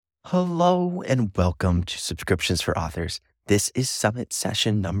Hello and welcome to Subscriptions for Authors. This is Summit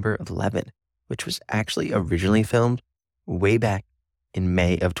Session number 11, which was actually originally filmed way back in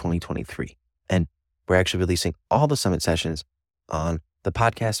May of 2023. And we're actually releasing all the Summit sessions on the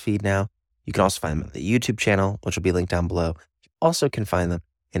podcast feed now. You can also find them on the YouTube channel, which will be linked down below. You also can find them,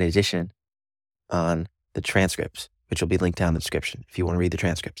 in addition, on the transcripts, which will be linked down in the description if you want to read the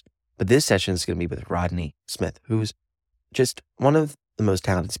transcripts. But this session is going to be with Rodney Smith, who's just one of the most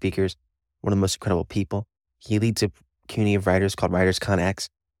talented speakers, one of the most incredible people. He leads a community of writers called Writers Con X,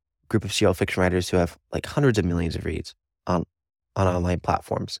 a group of serial fiction writers who have like hundreds of millions of reads on online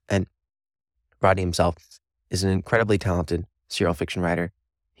platforms. And Rodney himself is an incredibly talented serial fiction writer.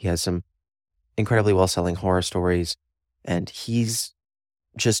 He has some incredibly well-selling horror stories, and he's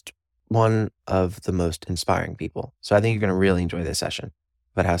just one of the most inspiring people. So I think you're going to really enjoy this session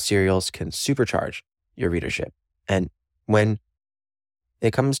about how serials can supercharge your readership. And when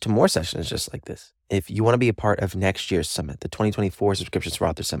it comes to more sessions just like this, if you want to be a part of next year's summit, the 2024 Subscriptions for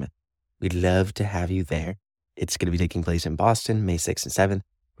Authors Summit, we'd love to have you there. It's going to be taking place in Boston, May 6th and 7th.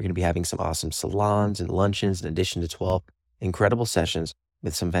 We're going to be having some awesome salons and luncheons in addition to 12 incredible sessions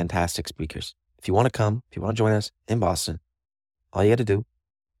with some fantastic speakers. If you want to come, if you want to join us in Boston, all you got to do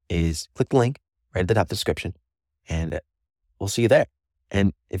is click the link right at the top of the description, and we'll see you there.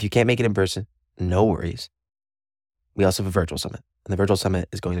 And if you can't make it in person, no worries. We also have a virtual summit, and the virtual summit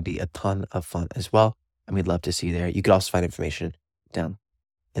is going to be a ton of fun as well, and we'd love to see you there. You could also find information down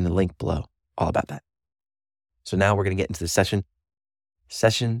in the link below all about that. So now we're going to get into the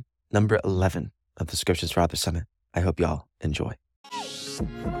session number 11 of the Subscriptions for Authors Summit. I hope y'all enjoy.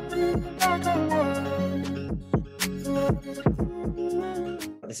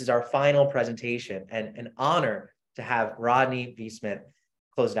 This is our final presentation, and an honor to have Rodney V. Smith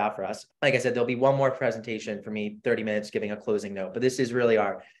close it out for us. Like I said, there'll be one more presentation for me, 30 minutes, giving a closing note, but this is really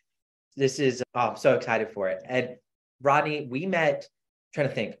I'm so excited for it. And Rodney, we met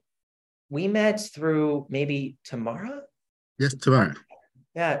through maybe Tamara? Yes, Tamara.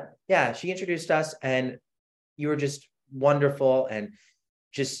 Yeah. She introduced us, and you were just wonderful and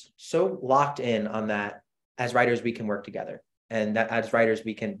just so locked in on that. As writers, we can work together, and that as writers,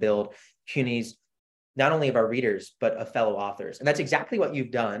 we can build communities, not only of our readers, but of fellow authors. And that's exactly what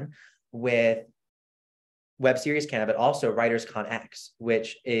you've done with Web Series Canada, but also Writers Con X,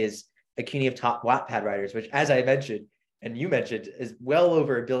 which is a community of top Wattpad writers, which, as I mentioned, and you mentioned, is well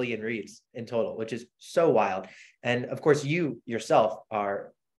over 1 billion reads in total, which is so wild. And of course, you yourself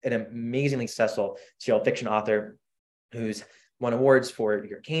are an amazingly successful serial fiction author who's won awards for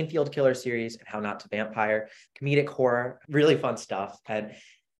your Canefield Killer series and How Not to Vampire, comedic horror, really fun stuff. And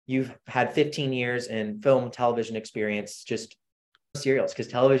you've had 15 years in film, television experience, just serials, because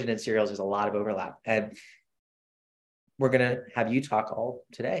television and serials is a lot of overlap. And we're going to have you talk all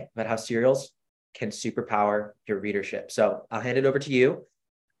today about how serials can superpower your readership. So I'll hand it over to you.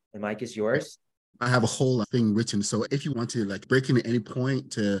 The mic is yours. I have a whole thing written. So if you want to break in at any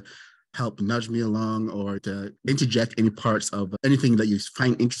point to help nudge me along or to interject any parts of anything that you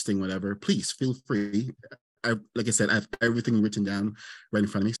find interesting, whatever, please feel free. Like I said, I have everything written down right in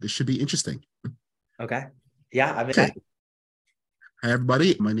front of me. This should be interesting. Okay. Yeah, I'm excited. Okay. Hi,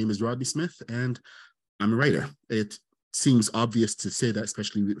 everybody. My name is Rodney Smith, and I'm a writer. It seems obvious to say that,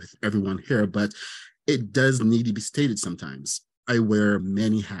 especially with everyone here, but it does need to be stated sometimes. I wear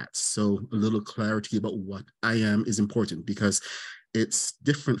many hats, so a little clarity about what I am is important because it's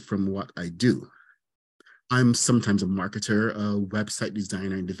different from what I do. I'm sometimes a marketer, a website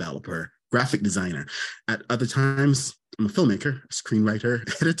designer and developer, graphic designer. At other times, I'm a filmmaker, a screenwriter,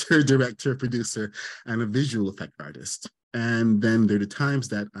 editor, director, producer, and a visual effect artist. And then there are the times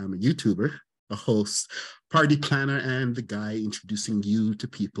that I'm a YouTuber, a host, party planner, and the guy introducing you to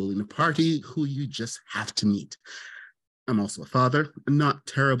people in a party who you just have to meet. I'm also a father, a not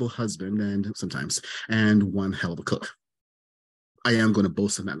terrible husband, and one hell of a cook. I am going to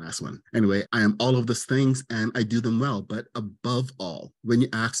boast on that last one. Anyway, I am all of those things and I do them well. But above all, when you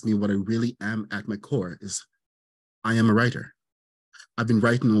ask me what I really am at my core is I am a writer. I've been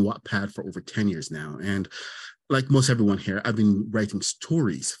writing on Wattpad for over 10 years now. And like most everyone here, I've been writing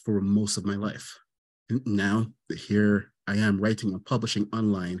stories for most of my life. And now here I am writing and publishing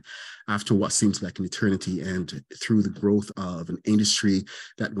online after what seems like an eternity and through the growth of an industry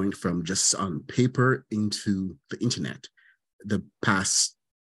that went from just on paper into the internet. The past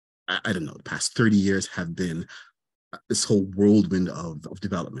 30 years have been this whole whirlwind of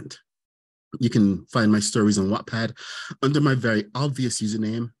development. You can find my stories on Wattpad under my very obvious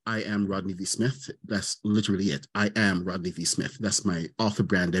username. I am Rodney V. Smith. That's literally it. I am Rodney V. Smith. That's my author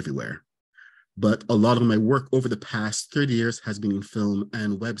brand everywhere. But a lot of my work over the past 30 years has been in film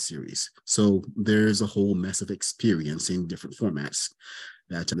and web series. So there's a whole mess of experience in different formats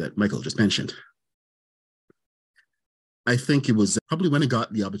that Michael just mentioned. I think it was probably when I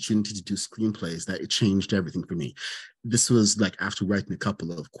got the opportunity to do screenplays that it changed everything for me. This was like after writing a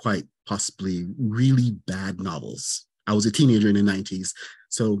couple of quite possibly really bad novels. I was a teenager in the 90s,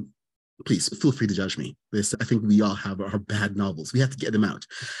 so please feel free to judge me. I think we all have our bad novels. We have to get them out.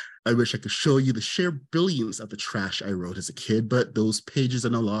 I wish I could show you the sheer brilliance of the trash I wrote as a kid, but those pages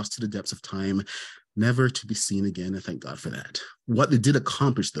are now lost to the depths of time, never to be seen again, and thank God for that. What they did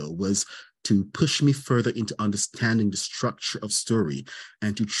accomplish, though, was to push me further into understanding the structure of story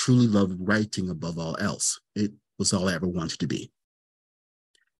and to truly love writing above all else. It was all I ever wanted to be.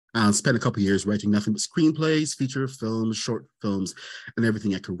 I spent a couple of years writing nothing but screenplays, feature films, short films, and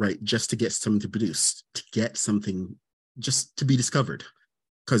everything I could write just to get something to produce, to get something just to be discovered.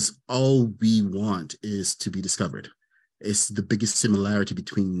 Because all we want is to be discovered. It's the biggest similarity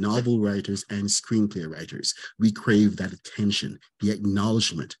between novel writers and screenplay writers. We crave that attention, the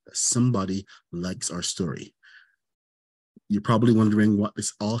acknowledgement that somebody likes our story. You're probably wondering what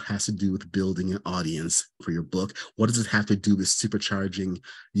this all has to do with building an audience for your book. What does it have to do with supercharging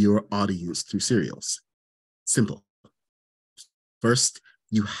your audience through serials? Simple. First,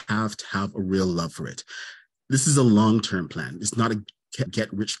 you have to have a real love for it. This is a long-term plan. It's not a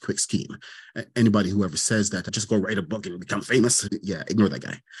get-rich-quick scheme. Anybody who ever says that, just go write a book and become famous, yeah, ignore that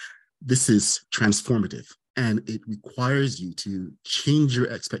guy. This is transformative, and it requires you to change your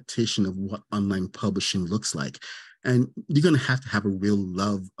expectation of what online publishing looks like. And you're going to have a real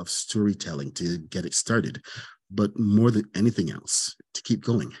love of storytelling to get it started, but more than anything else, to keep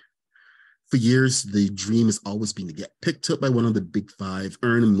going. For years, the dream has always been to get picked up by one of the big five,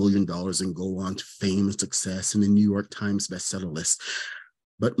 earn $1 million, and go on to fame and success in the New York Times bestseller list.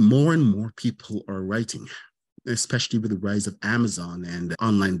 But more and more people are writing, especially with the rise of Amazon and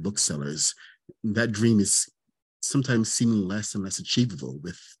online booksellers. That dream is sometimes seeming less and less achievable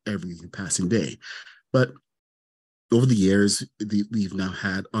with every passing day. But over the years, we've now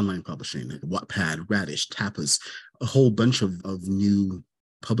had online publishing, Wattpad, Radish, Tapas, a whole bunch of new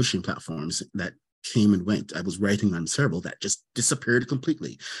publishing platforms that came and went. I was writing on several that just disappeared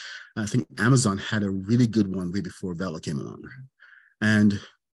completely. I think Amazon had a really good one way before Vella came along. And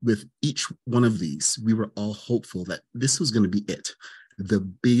with each one of these, we were all hopeful that this was going to be it, the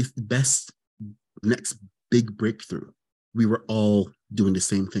best next big breakthrough. We were all doing the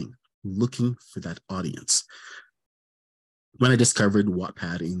same thing, looking for that audience. When I discovered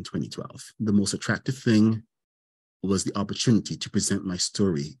Wattpad in 2012, the most attractive thing was the opportunity to present my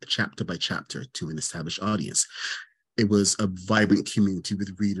story chapter by chapter to an established audience. It was a vibrant community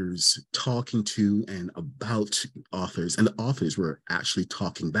with readers talking to and about authors, and the authors were actually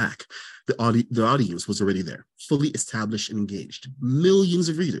talking back. The audience was already there, fully established and engaged, millions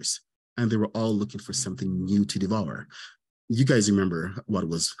of readers, and they were all looking for something new to devour. You guys remember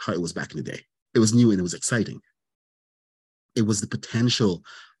how it was back in the day. It was new and it was exciting. It was the potential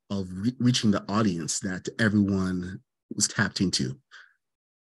of reaching the audience that everyone was tapped into.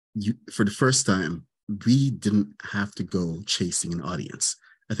 For the first time, we didn't have to go chasing an audience.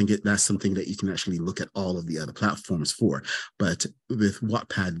 I think that's something that you can actually look at all of the other platforms for. But with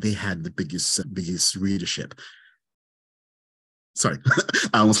Wattpad, they had the biggest readership. Sorry,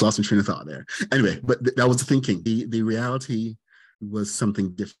 I almost lost my train of thought there. Anyway, but that was the thinking. The reality was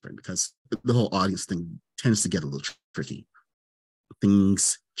something different because the whole audience thing tends to get a little tricky.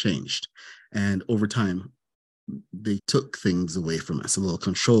 Things changed. And over time, they took things away from us, a little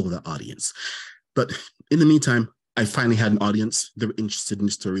control of the audience. But in the meantime, I finally had an audience. They were interested in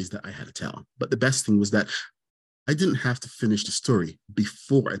the stories that I had to tell. But the best thing was that I didn't have to finish the story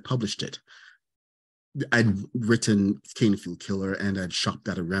before I published it. I'd written Canefield Killer and I'd shopped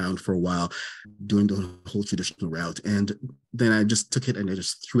that around for a while, doing the whole traditional route. And then I just took it and I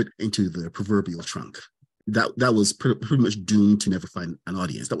just threw it into the proverbial trunk. That was pretty much doomed to never find an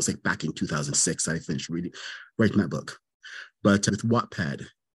audience. That was like back in 2006. I finished writing that book. But with Wattpad, it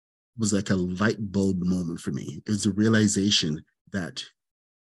was like a light bulb moment for me. It was a realization that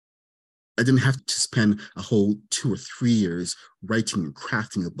I didn't have to spend a whole 2 or 3 years writing and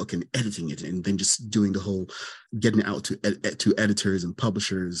crafting a book and editing it, and then just doing the whole getting it out to editors and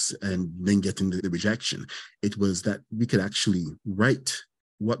publishers and then getting the rejection. It was that we could actually write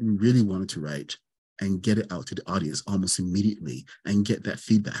what we really wanted to write and get it out to the audience almost immediately and get that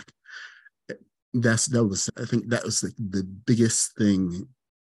feedback. I think that was like the biggest thing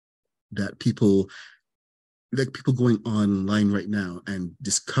that people going online right now and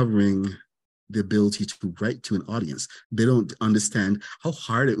discovering the ability to write to an audience. They don't understand how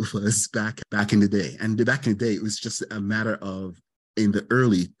hard it was back in the day. And back in the day, it was just a matter of in the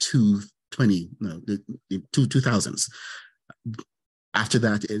early 2000s. After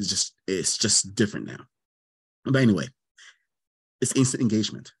that, it's just different now. But anyway, it's instant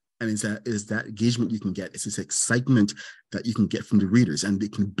engagement. And is that engagement you can get. It's this excitement that you can get from the readers, and they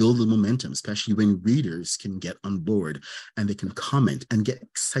can build the momentum, especially when readers can get on board and they can comment and get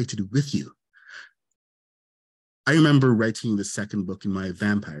excited with you. I remember writing the second book in my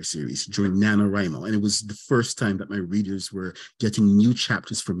vampire series during NaNoWriMo, and it was the first time that my readers were getting new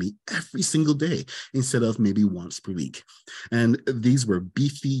chapters from me every single day instead of maybe once per week. And these were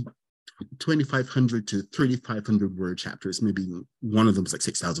beefy 2,500 to 3,500 word chapters. Maybe one of them was like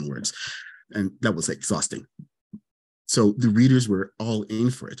 6,000 words. And that was like exhausting. So the readers were all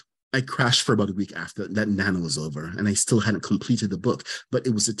in for it. I crashed for about a week after that Nano was over, and I still hadn't completed the book. But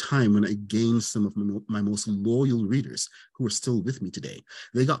it was a time when I gained some of my most loyal readers who are still with me today.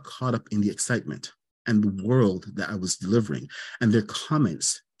 They got caught up in the excitement and the world that I was delivering, and their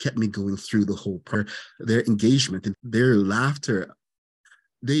comments kept me going through the whole part. Their engagement and their laughter,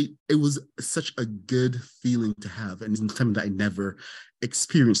 it was such a good feeling to have, and it's something that I never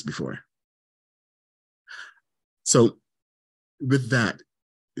experienced before. So with that,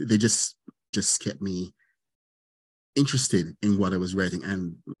 they just kept me interested in what I was writing.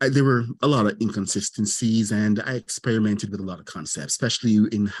 And there were a lot of inconsistencies, and I experimented with a lot of concepts, especially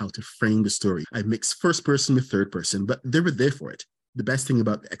in how to frame the story. I mixed first person with third person, but they were there for it. The best thing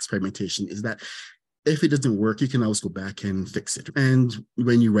about the experimentation is that if it doesn't work, you can always go back and fix it. And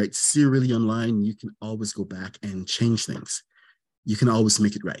when you write serially online, you can always go back and change things. You can always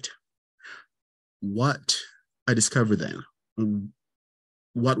make it right. What I discovered then,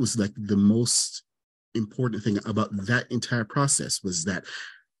 what was like the most important thing about that entire process was that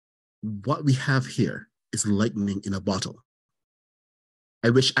what we have here is lightning in a bottle. I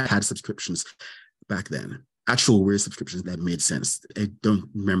wish I had subscriptions back then, actual weird subscriptions that made sense. I don't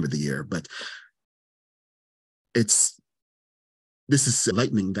remember the year, but this is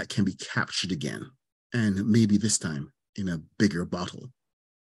lightning that can be captured again, and maybe this time in a bigger bottle.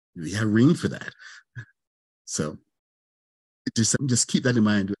 We have room for that. So just keep that in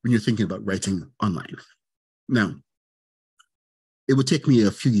mind when you're thinking about writing online. Now, it would take me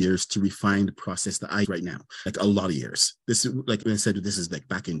a few years to refine the process that I right now, like a lot of years. This is like when I said this is like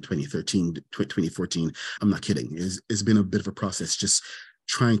back in 2013, 2014. I'm not kidding. It's been a bit of a process just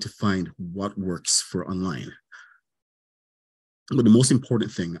trying to find what works for online. But the most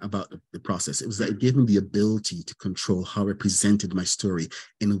important thing about the process, it was that it gave me the ability to control how I presented my story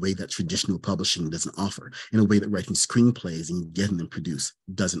in a way that traditional publishing doesn't offer, in a way that writing screenplays and getting them produced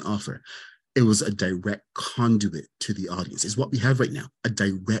doesn't offer. It was a direct conduit to the audience. Is what we have right now, a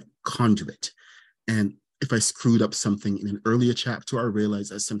direct conduit. And if I screwed up something in an earlier chapter, or I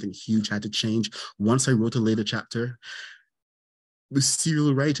realized that something huge had to change, once I wrote a later chapter, with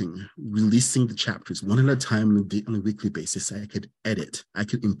serial writing, releasing the chapters one at a time on a weekly basis, I could edit, I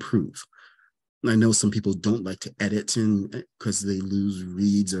could improve. I know some people don't like to edit because they lose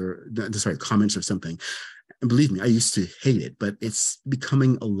reads or comments or something. And believe me, I used to hate it, but it's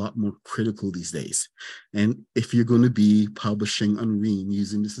becoming a lot more critical these days. And if you're going to be publishing on Ream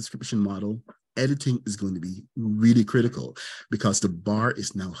using the subscription model, editing is going to be really critical because the bar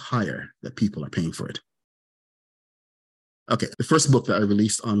is now higher that people are paying for it. Okay, the first book that I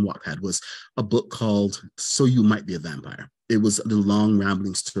released on Wattpad was a book called So You Might Be a Vampire. It was the long,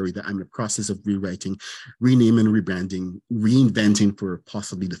 rambling story that I'm in the process of rewriting, renaming, rebranding, reinventing for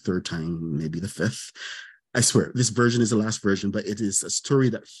possibly the third time, maybe the fifth. I swear, this version is the last version, but it is a story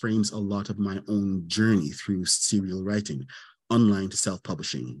that frames a lot of my own journey through serial writing, online to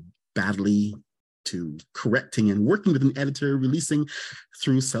self-publishing, badly to correcting and working with an editor, releasing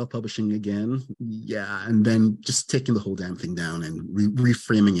through self-publishing again. Yeah, and then just taking the whole damn thing down and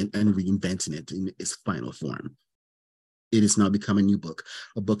reframing it and reinventing it in its final form. It has now become a new book,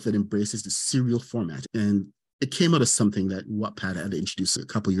 a book that embraces the serial format. And it came out of something that Wattpad had introduced a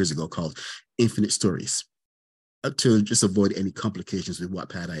couple of years ago called Infinite Stories. To just avoid any complications with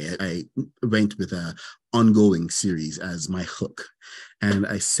Wattpad, I went with an ongoing series as my hook. And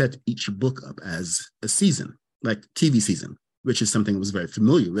I set each book up as a season, like TV season, which is something I was very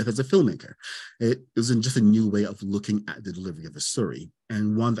familiar with as a filmmaker. It was just a new way of looking at the delivery of a story,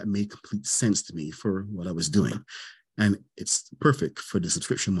 and one that made complete sense to me for what I was doing. And it's perfect for the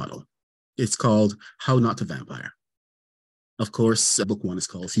subscription model. It's called How Not to Vampire. Of course, book one is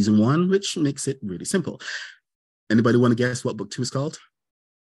called Season 1, which makes it really simple. Anybody want to guess what book 2 is called?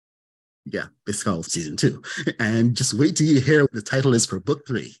 Yeah, it's called Season 2. And just wait till you hear what the title is for book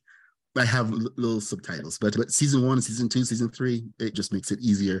 3. I have little subtitles, but season 1, season 2, season 3, it just makes it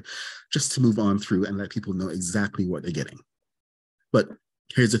easier just to move on through and let people know exactly what they're getting. But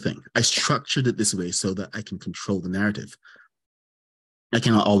here's the thing. I structured it this way so that I can control the narrative. I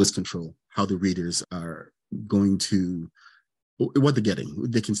cannot always control how the readers are going to, what they're getting.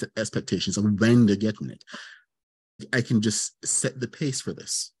 They can set expectations of when they're getting it. I can just set the pace for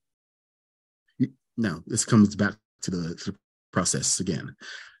this. Now, this comes back to the process again.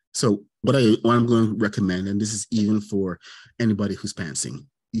 So what I'm going to recommend, and this is even for anybody who's pantsing,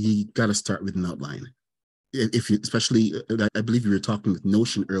 you got to start with an outline. If you, especially, I believe you were talking with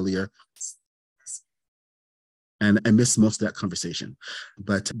Notion earlier, and I missed most of that conversation,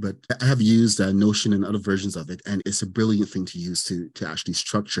 but I have used Notion and other versions of it, and it's a brilliant thing to use to actually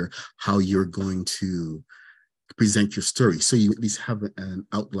structure how you're going to present your story. So you at least have an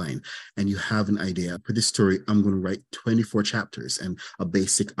outline and you have an idea. For this story, I'm going to write 24 chapters and a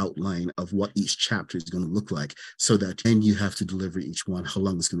basic outline of what each chapter is going to look like, so that then you have to deliver each one, how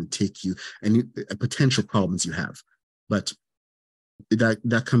long it's going to take you, and potential problems you have. But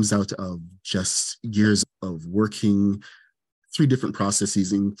that comes out of just years of working through different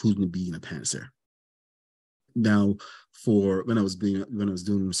processes, including being a pantser. Now, for when I was doing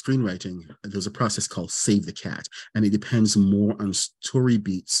screenwriting, there's a process called Save the Cat, and it depends more on story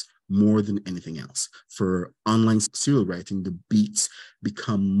beats more than anything else. For online serial writing, the beats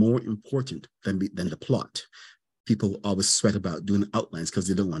become more important than the plot. People always sweat about doing outlines because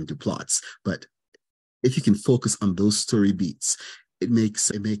they don't want to do plots, but if you can focus on those story beats, it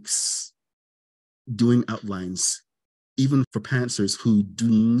makes doing outlines, even for pantsers who do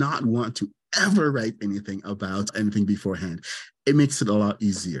not want to ever write anything about anything beforehand, it makes it a lot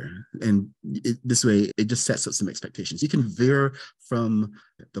easier. And this way, it just sets up some expectations. You can veer from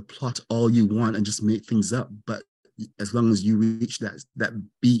the plot all you want and just make things up, but as long as you reach that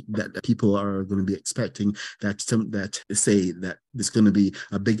beat that people are going to be expecting, that say that there's going to be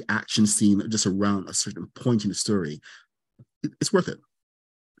a big action scene just around a certain point in the story, it's worth it.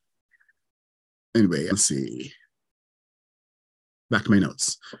 Anyway, let's see. Back to my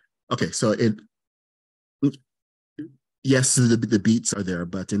notes. Okay, so yes, the beats are there,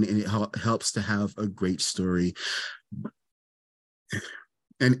 but it helps to have a great story.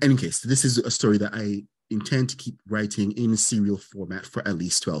 And in any case, this is a story that I intend to keep writing in serial format for at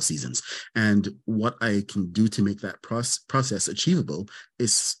least 12 seasons. And what I can do to make that process achievable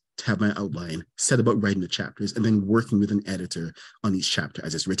is to have my outline, set about writing the chapters, and then working with an editor on each chapter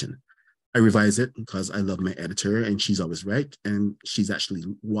as it's written. I revise it because I love my editor and she's always right. And she's actually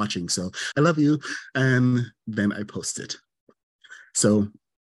watching. So I love you. And then I post it. So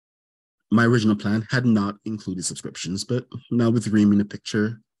my original plan had not included subscriptions, but now with Ream in the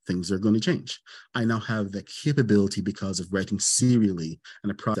picture, things are going to change. I now have the capability, because of writing serially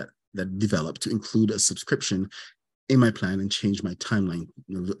and a process that developed, to include a subscription in my plan and change my timeline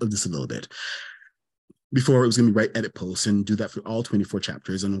just a little bit. Before, it was going to be write edit posts and do that for all 24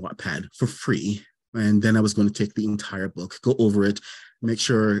 chapters on Wattpad for free. And then I was going to take the entire book, go over it, make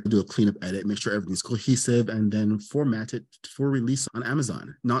sure, do a cleanup edit, make sure everything's cohesive, and then format it for release on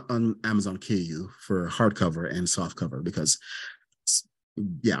Amazon, not on Amazon KU for hardcover and softcover, because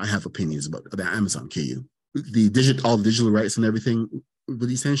yeah, I have opinions about Amazon KU. All the digital rights and everything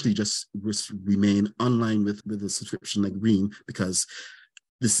would essentially just remain online with a subscription like Ream, because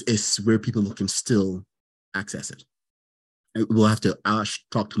this is where people can still access it. We'll have to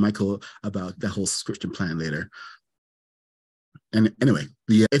talk to Michael about that whole subscription plan later. And anyway,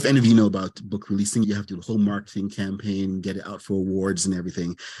 if any of you know about book releasing, you have to do the whole marketing campaign, get it out for awards and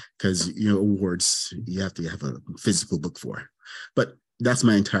everything, because awards you have to have a physical book for. But that's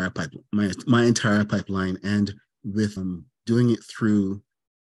my entire pipeline. My entire pipeline, and with doing it through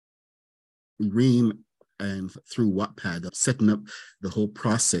Ream and through Wattpad, setting up the whole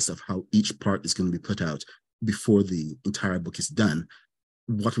process of how each part is going to be put out before the entire book is done.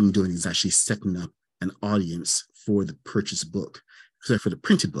 What I'm doing is actually setting up an audience for the purchased book, for the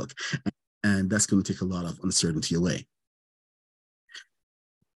printed book, and that's going to take a lot of uncertainty away.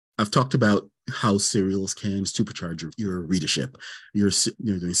 I've talked about how serials can supercharge your readership. You're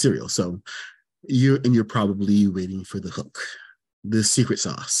doing serial, so you're probably waiting for the hook, the secret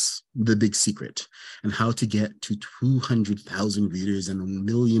sauce, the big secret, and how to get to 200,000 readers and 1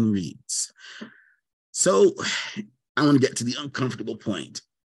 million reads. So I want to get to the uncomfortable point.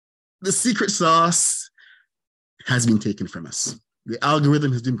 The secret sauce has been taken from us. The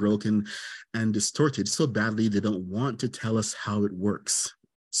algorithm has been broken and distorted so badly they don't want to tell us how it works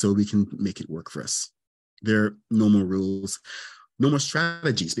so we can make it work for us. There are no more rules, no more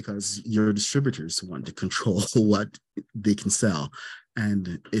strategies, because your distributors want to control what they can sell.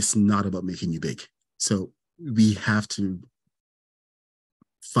 and it's not about making you big. So we have to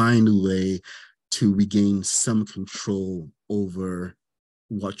find a way to regain some control over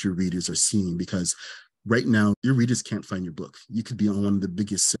what your readers are seeing, because right now your readers can't find your book. You could be on one of the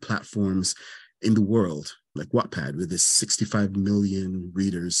biggest platforms in the world, like Wattpad, with its 65 million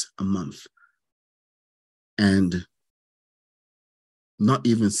readers a month, and not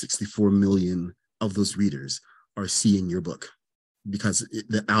even 64 million of those readers are seeing your book, because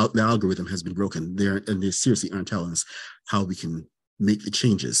the algorithm has been broken there, and they seriously aren't telling us how we can make the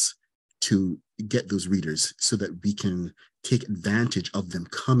changes to get those readers so that we can take advantage of them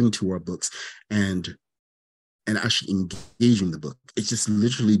coming to our books and actually engaging the book. It's just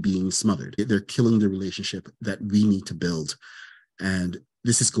literally being smothered. They're killing the relationship that we need to build. And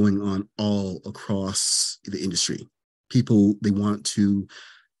this is going on all across the industry. People, they want to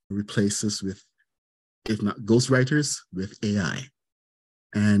replace us with, if not ghostwriters, with AI.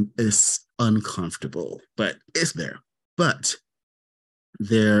 And it's uncomfortable, but it's there. But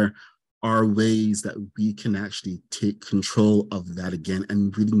there are ways that we can actually take control of that again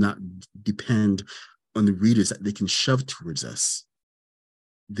and really not depend on the readers that they can shove towards us.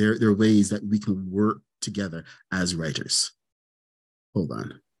 There are ways that we can work together as writers. Hold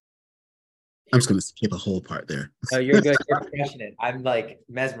on. I'm just going to skip a whole part there. No, you're good. You're crushing it. I'm like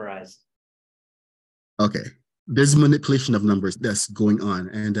mesmerized. Okay. There's manipulation of numbers that's going on,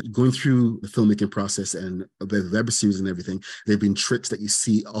 and going through the filmmaking process and the web series and everything, there have been tricks that you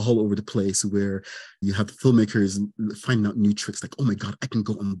see all over the place where you have filmmakers finding out new tricks like, oh my God, I can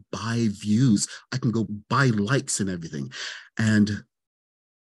go and buy views. I can go buy likes and everything. And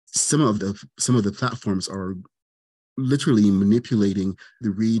some of the platforms are literally manipulating the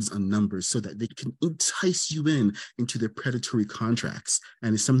reads on numbers so that they can entice you into their predatory contracts.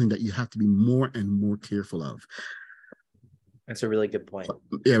 And it's something that you have to be more and more careful of. That's a really good point.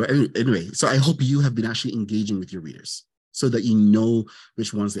 Yeah, anyway, so I hope you have been actually engaging with your readers so that you know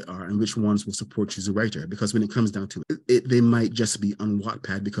which ones they are and which ones will support you as a writer. Because when it comes down to it, they might just be on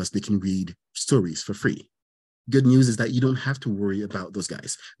Wattpad because they can read stories for free. Good news is that you don't have to worry about those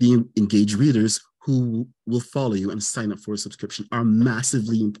guys. The engaged readers who will follow you and sign up for a subscription are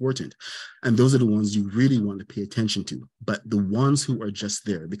massively important. And those are the ones you really want to pay attention to. But the ones who are just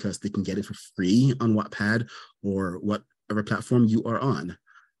there because they can get it for free on Wattpad or whatever platform you are on,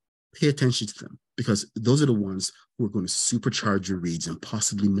 pay attention to them, because those are the ones who are going to supercharge your reads and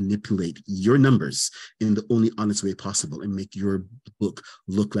possibly manipulate your numbers in the only honest way possible and make your book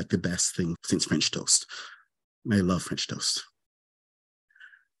look like the best thing since French toast. I love French toast.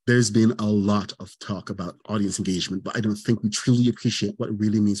 There's been a lot of talk about audience engagement, but I don't think we truly appreciate what it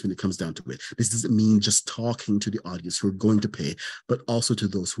really means when it comes down to it. This doesn't mean just talking to the audience who are going to pay, but also to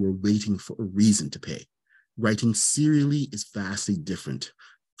those who are waiting for a reason to pay. Writing serially is vastly different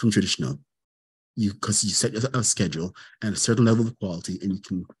from traditional, because you set a schedule and a certain level of quality, and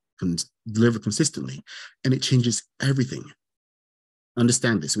you can deliver consistently, and it changes everything.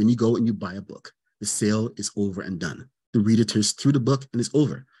 Understand this: when you go and you buy a book, the sale is over and done. The reader tears through the book and it's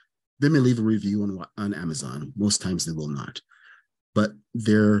over. They may leave a review on Amazon. Most times they will not. But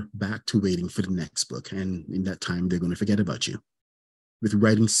they're back to waiting for the next book. And in that time, they're going to forget about you. With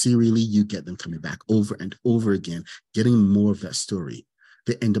writing serially, you get them coming back over and over again, getting more of that story.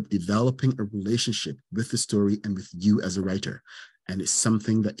 They end up developing a relationship with the story and with you as a writer. And it's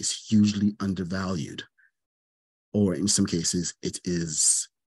something that is hugely undervalued. Or in some cases, it is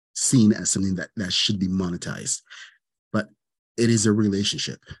seen as something that should be monetized. But it is a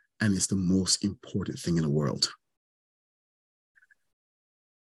relationship, and it's the most important thing in the world.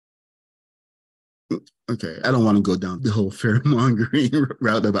 Okay, I don't want to go down the whole fear-mongering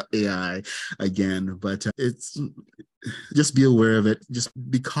route about AI again, but it's just be aware of it. Just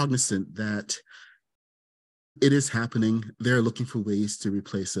be cognizant that it is happening. They're looking for ways to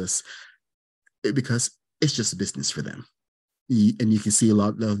replace us because it's just business for them. And you can see a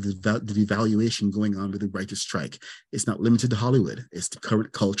lot of the devaluation going on with the writer's strike. It's not limited to Hollywood. It's the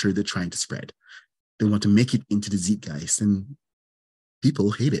current culture they're trying to spread. They want to make it into the zeitgeist, and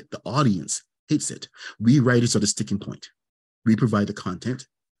people hate it. The audience hates it. We writers are the sticking point. We provide the content,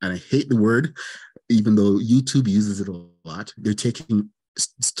 and I hate the word, even though YouTube uses it a lot. They're taking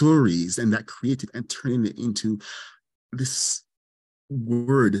stories and that creative and turning it into this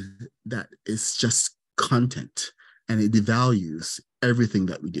word that is just content. And it devalues everything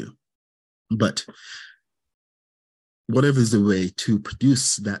that we do. But whatever is the way to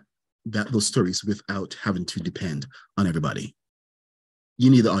produce those stories without having to depend on everybody, you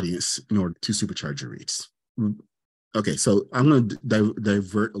need the audience in order to supercharge your reads. Okay, so I'm going to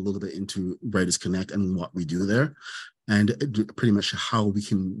divert a little bit into Writers Connect and what we do there, and pretty much how we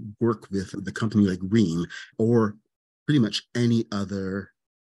can work with the company like Ream or pretty much any other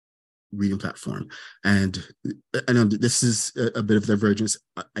reading platform. And I know this is a bit of divergence.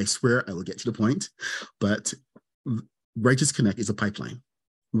 I swear I will get to the point, but Writers Connect is a pipeline.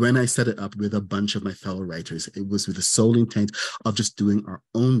 When I set it up with a bunch of my fellow writers, it was with the sole intent of just doing our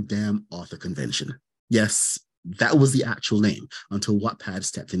own damn author convention. Yes, that was the actual name until Wattpad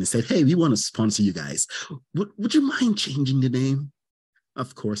stepped in and said, hey, we want to sponsor you guys. Would you mind changing the name?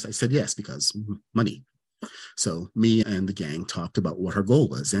 Of course, I said yes, because money. So me and the gang talked about what our goal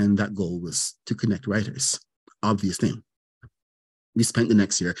was, and that goal was to connect writers. Obvious thing. We spent the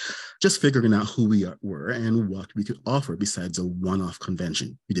next year just figuring out who we were and what we could offer besides a one-off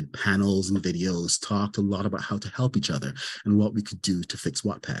convention. We did panels and videos, talked a lot about how to help each other and what we could do to fix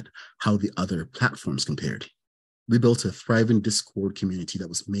Wattpad, how the other platforms compared. We built a thriving Discord community that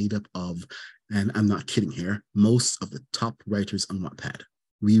was made up of, and I'm not kidding here, most of the top writers on Wattpad.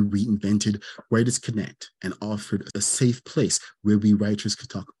 We reinvented Writers Connect and offered a safe place where we writers could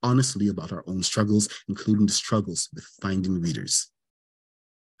talk honestly about our own struggles, including the struggles with finding readers.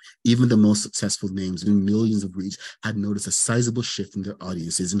 Even the most successful names with millions of reads had noticed a sizable shift in their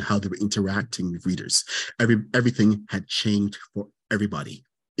audiences and how they were interacting with readers. Everything had changed for everybody.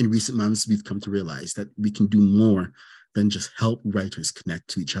 In recent months, we've come to realize that we can do more than just help writers connect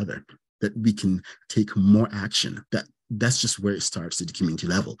to each other, that we can take more action. That's just where it starts at the community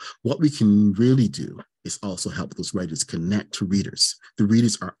level. What we can really do is also help those writers connect to readers. The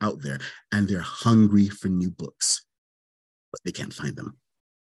readers are out there and they're hungry for new books, but they can't find them.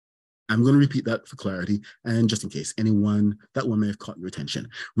 I'm going to repeat that for clarity and just in case that one may have caught your attention.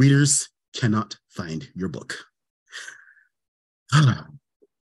 Readers cannot find your book.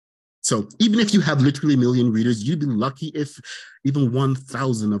 So even if you have literally a million readers, you'd be lucky if even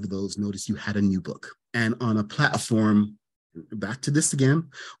 1,000 of those noticed you had a new book. And on a platform, back to this again,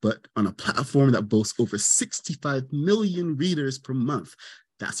 but on a platform that boasts over 65 million readers per month,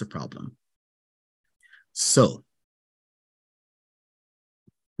 that's a problem. So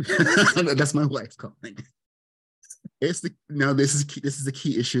that's my wife calling. This is the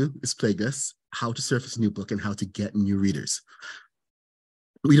key issue. It's plagued us: how to surface a new book and how to get new readers.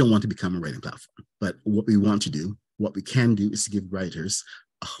 We don't want to become a writing platform, but what we can do is to give writers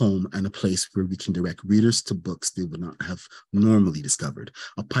a home and a place where we can direct readers to books they would not have normally discovered,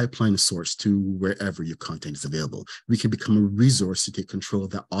 a pipeline source to wherever your content is available. We can become a resource to take control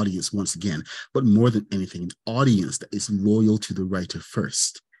of that audience once again, but more than anything, an audience that is loyal to the writer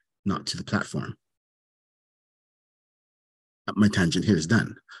first, not to the platform. My tangent here is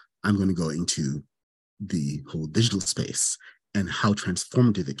done. I'm going to go into the whole digital space and how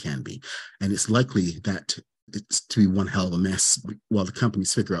transformative it can be. And it's likely that it's to be one hell of a mess while the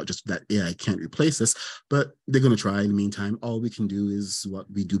companies figure out just that AI can't replace us, but they're going to try. In the meantime, all we can do is what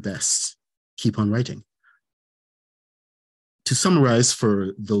we do best: keep on writing. To summarize,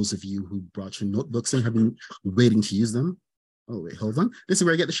 for those of you who brought your notebooks and have been waiting to use them, oh wait, hold on. This is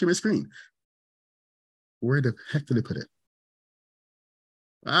where I get to share my screen. Where the heck did I put it?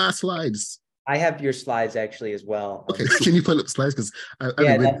 Slides. I have your slides actually as well. Okay, can you pull up slides? Because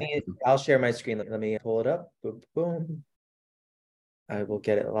I'll share my screen. Let me pull it up. Boom, boom. I will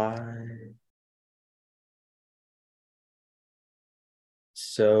get it live.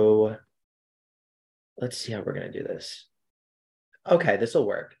 So let's see how we're going to do this. Okay, this will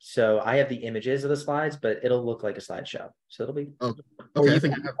work. So I have the images of the slides, but it'll look like a slideshow. So it'll be. Oh, okay. I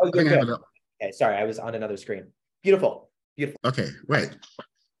think I have it up. Okay, sorry, I was on another screen. Beautiful. Beautiful. Okay, right.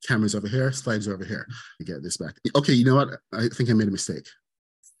 Cameras over here, slides over here. You get this back. Okay, you know what? I think I made a mistake.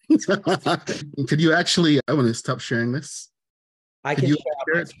 Could you actually, I want to stop sharing this. I can share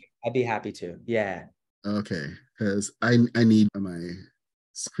it. I'd be happy to. Yeah. Okay, because I need my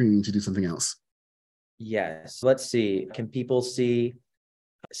screen to do something else. Yes. Let's see. Can people see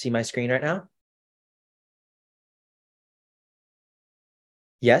my screen right now?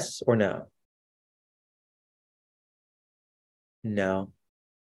 Yes or no? No.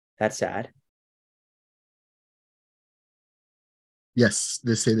 That's sad. Yes,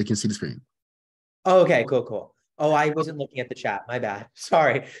 they say they can see the screen. Oh, okay, cool. Oh, I wasn't looking at the chat. My bad.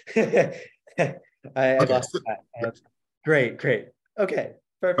 Sorry. I lost that. Great. Okay,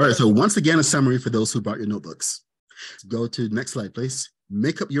 perfect. All right, so once again, a summary for those who brought your notebooks. Go to the next slide, please.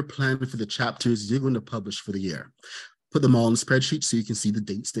 Make up your plan for the chapters you're going to publish for the year. Put them all in a spreadsheet so you can see the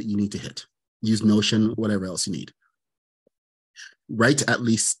dates that you need to hit. Use Notion, whatever else you need. Write at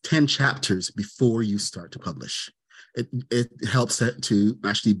least 10 chapters before you start to publish. It helps to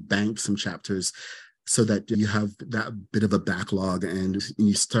actually bank some chapters so that you have that bit of a backlog, and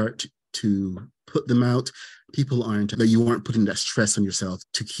you start to put them out. You aren't putting that stress on yourself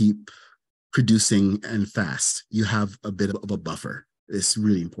to keep producing and fast. You have a bit of a buffer. It's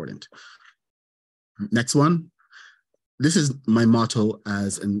really important. Next one. This is my motto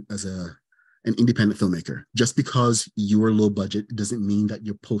as an independent filmmaker. Just because you are low budget doesn't mean that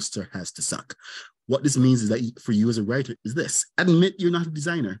your poster has to suck. What this means is that for you as a writer is this: admit you're not a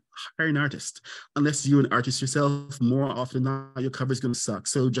designer, hire an artist. Unless you're an artist yourself, more often than not, your cover is going to suck.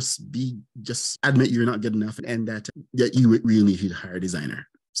 So just admit you're not good enough, and that you really need to hire a designer.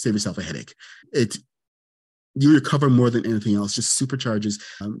 Save yourself a headache. Your cover more than anything else just supercharges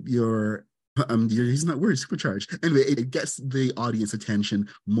your using that word, supercharge. Anyway, it gets the audience attention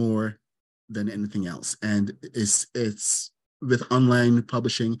more than anything else. And it's with online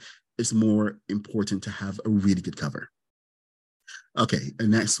publishing, it's more important to have a really good cover. Okay, the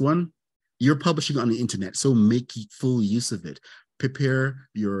next one. You're publishing on the internet, so make full use of it. Prepare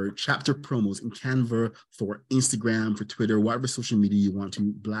your chapter promos in Canva for Instagram, for Twitter, whatever social media you want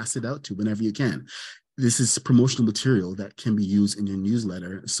to blast it out to whenever you can. This is promotional material that can be used in your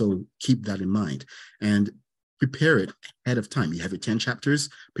newsletter, so keep that in mind and prepare it ahead of time. You have your 10 chapters,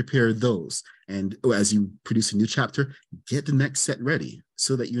 prepare those. And as you produce a new chapter, get the next set ready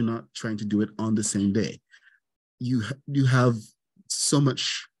so that you're not trying to do it on the same day. You have so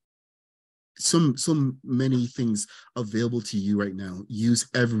many things available to you right now. Use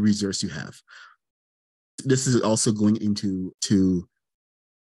every resource you have. This is also going into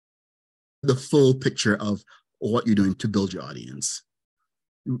the full picture of what you're doing to build your audience.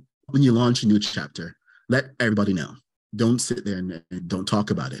 When you launch a new chapter, let everybody know. Don't sit there and don't talk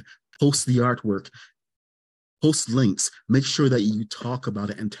about it. Post the artwork, post links, make sure that you talk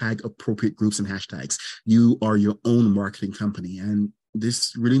about it and tag appropriate groups and hashtags. You are your own marketing company, and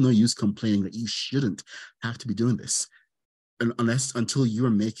there's really no use complaining that you shouldn't have to be doing this. And until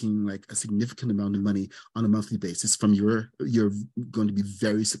you're making like a significant amount of money on a monthly basis from you're going to be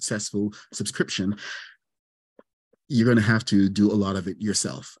very successful subscription, you're going to have to do a lot of it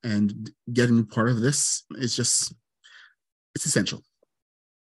yourself. And getting part of this is it's essential.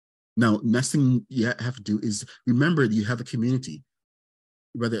 Now, next thing you have to do is remember that you have a community,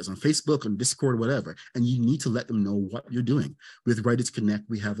 whether it's on Facebook, on Discord, whatever, and you need to let them know what you're doing. With Writers Connect,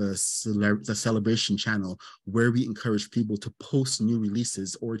 we have a celebration channel where we encourage people to post new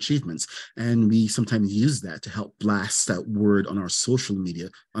releases or achievements. And we sometimes use that to help blast that word on our social media,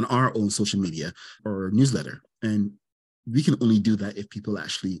 on our own social media or newsletter. And we can only do that if people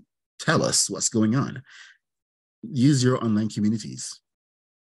actually tell us what's going on. Use your online communities.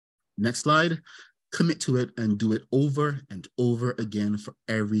 Next slide. Commit to it and do it over and over again for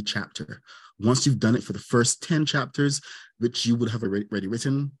every chapter. Once you've done it for the first 10 chapters, which you would have already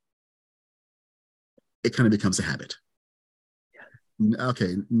written, it kind of becomes a habit. Yeah.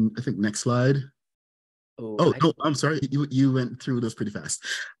 Okay, I think next slide. No, I'm sorry. You went through those pretty fast.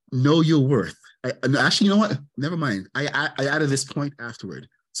 Know your worth. Actually, you know what? Never mind. I added this point afterward.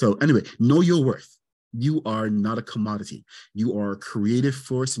 So anyway, know your worth. You are not a commodity. You are a creative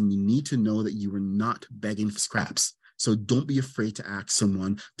force, and you need to know that you are not begging for scraps. So don't be afraid to ask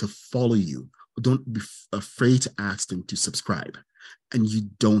someone to follow you. Don't be afraid to ask them to subscribe. And you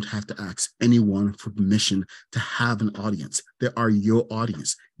don't have to ask anyone for permission to have an audience. They are your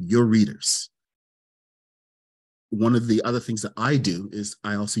audience, your readers. One of the other things that I do is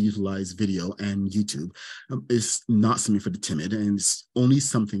I also utilize video and YouTube. It's not something for the timid, and it's only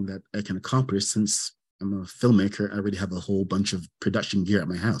something that I can accomplish since I'm a filmmaker. I already have a whole bunch of production gear at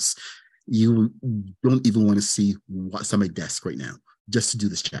my house. You don't even want to see what's on my desk right now just to do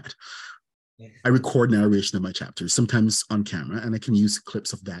this chat. I record narration of my chapters, sometimes on camera, and I can use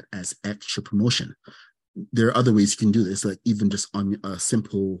clips of that as extra promotion. There are other ways you can do this, like even just on a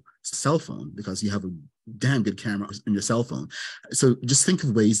simple cell phone, because you have a damn good camera on your cell phone. So just think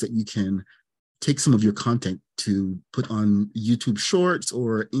of ways that you can take some of your content to put on YouTube Shorts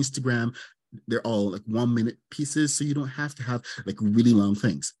or Instagram. They're all like 1 minute pieces, so you don't have to have like really long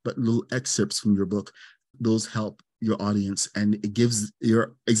things, but little excerpts from your book. Those help your audience, and it gives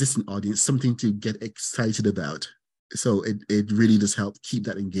your existing audience something to get excited about. So it really does help keep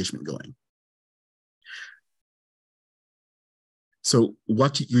that engagement going. So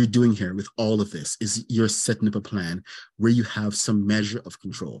what you're doing here with all of this is you're setting up a plan where you have some measure of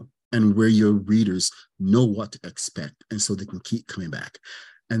control and where your readers know what to expect, and so they can keep coming back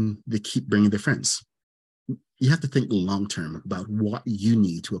and they keep bringing their friends. You have to think long-term about what you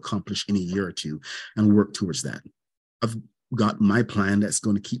need to accomplish in a year or two and work towards that. I've got my plan that's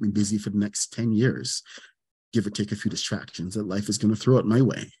going to keep me busy for the next 10 years, give or take a few distractions that life is going to throw at my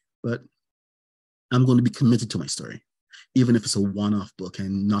way. But I'm going to be committed to my story, even if it's a one-off book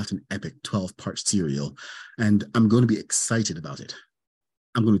and not an epic 12-part serial. And I'm going to be excited about it.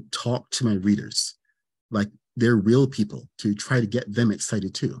 I'm going to talk to my readers like they're real people to try to get them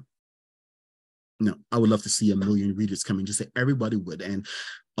excited too. No, I would love to see 1 million readers come in, just say everybody would. And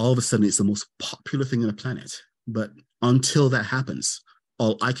all of a sudden, it's the most popular thing on the planet. But until that happens,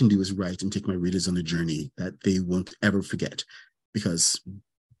 all I can do is write and take my readers on a journey that they won't ever forget, because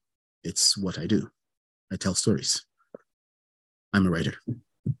it's what I do. I tell stories. I'm a writer.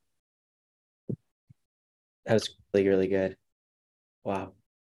 That was really, really good. Wow.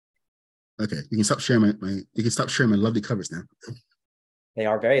 Okay, you can stop sharing my lovely covers now. They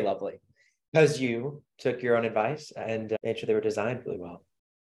are very lovely because you took your own advice and made sure they were designed really well.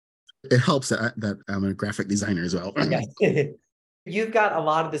 It helps that I'm a graphic designer as well. Yes. You've got a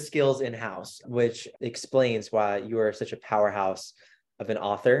lot of the skills in-house, which explains why you are such a powerhouse of an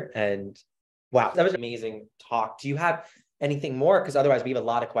author. And wow, that was an amazing talk. Do you have anything more? Because otherwise we have a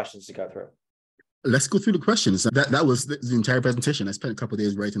lot of questions to go through. Let's go through the questions. That was the entire presentation. I spent a couple of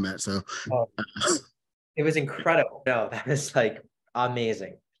days writing that. So it was incredible. No, that was like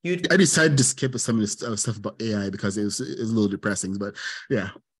amazing. I decided to skip some of the stuff about AI because it was a little depressing, but yeah.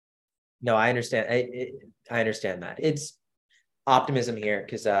 No, I understand. I understand that. It's optimism here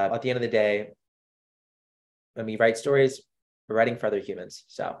because at the end of the day, when we write stories, we're writing for other humans.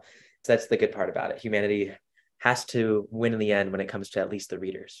 So that's the good part about it. Humanity has to win in the end when it comes to at least the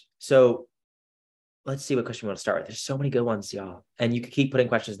readers. So let's see what question we want to start with. There's so many good ones, y'all. And you can keep putting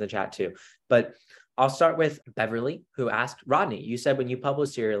questions in the chat too. But I'll start with Beverly, who asked, Rodney, you said when you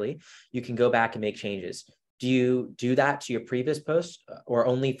publish serially, you can go back and make changes. Do you do that to your previous post or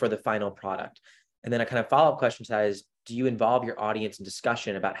only for the final product? And then a kind of follow-up question to that is, do you involve your audience in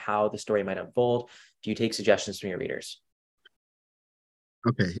discussion about how the story might unfold? Do you take suggestions from your readers?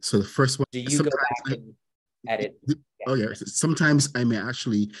 Okay, so the first one. Do you go back and edit? Oh yeah, sometimes I may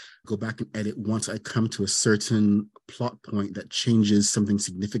actually go back and edit once I come to a certain plot point that changes something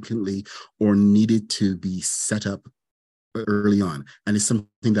significantly or needed to be set up early on. And it's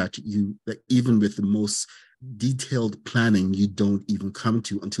something that even with the most detailed planning, you don't even come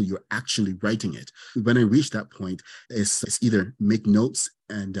to until you're actually writing it. When I reach that point, it's either make notes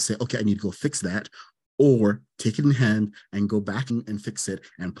and say, okay, I need to go fix that, or take it in hand and go back and fix it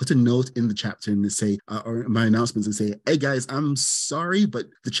and put a note in the chapter and say, or my announcements and say, hey guys, I'm sorry, but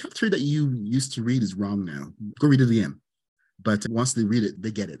the chapter that you used to read is wrong now. Go read it again. But once they read it,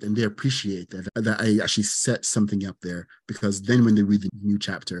 they get it and they appreciate that I actually set something up there, because then when they read the new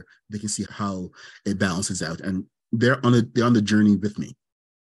chapter, they can see how it balances out and they're on the journey with me.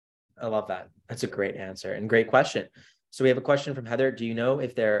 I love that. That's a great answer and great question. So we have a question from Heather. Do you know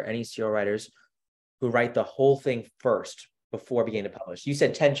if there are any serial writers who write the whole thing first before beginning to publish? You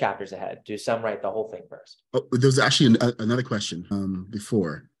said 10 chapters ahead. Do some write the whole thing first? Oh, there was actually another question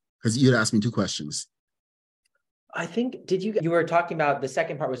before, because you had asked me 2 questions. I think, you were talking about, the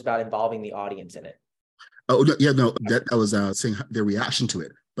second part was about involving the audience in it. Oh, yeah, no, that I was saying their reaction to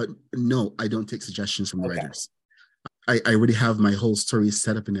it. But no, I don't take suggestions from the writers. I already have my whole story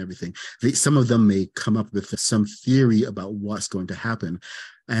set up and everything. Some of them may come up with some theory about what's going to happen.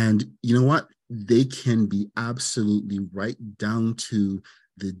 And you know what? They can be absolutely right down to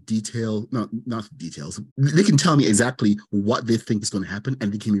the detail, no, not the details. They can tell me exactly what they think is going to happen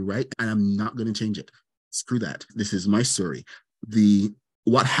and they can be right. And I'm not going to change it. Screw that. This is my story.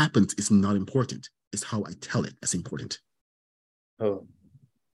 What happens is not important. It's how I tell it that's important. Oh,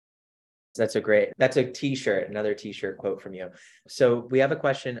 that's a t-shirt, another t-shirt quote from you. So we have a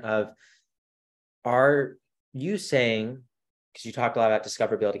question of, are you saying, because you talked a lot about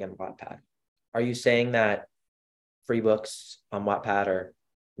discoverability on Wattpad, are you saying that free books on Wattpad are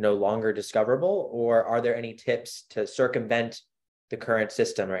no longer discoverable, or are there any tips to circumvent the current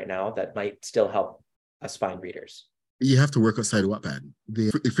system right now that might still help us find readers? You have to work outside of Wattpad.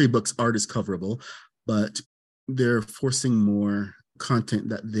 The free books are discoverable, but they're forcing more content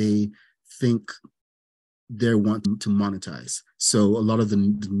that they think they want to monetize. So a lot of the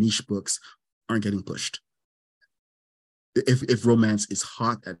niche books aren't getting pushed. If romance is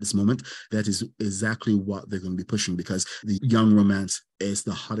hot at this moment, that is exactly what they're going to be pushing, because the young romance is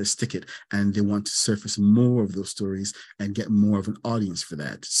the hottest ticket and they want to surface more of those stories and get more of an audience for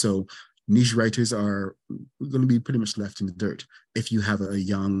that. So niche writers are going to be pretty much left in the dirt. If you have a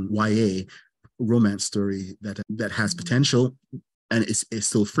young YA romance story that has potential and is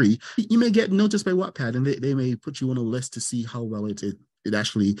still free, you may get noticed by Wattpad and they may put you on a list to see how well it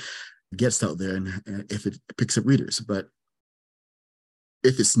actually gets out there and if it picks up readers. But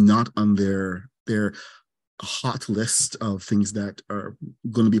if it's not on their hot list of things that are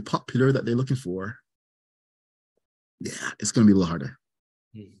going to be popular that they're looking for, Yeah, it's going to be a little harder.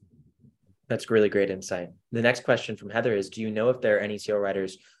 That's really great insight. The next question from Heather is, do you know if there are any serial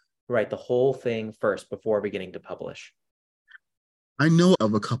writers who write the whole thing first before beginning to publish? I know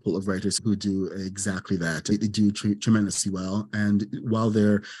of a couple of writers who do exactly that. They do tremendously well, and while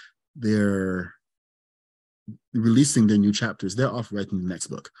they're releasing their new chapters, they're off writing the next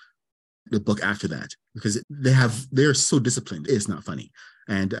book, the book after that, because they're so disciplined. It's not funny.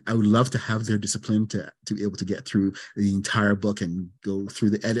 And I would love to have their discipline to be able to get through the entire book and go through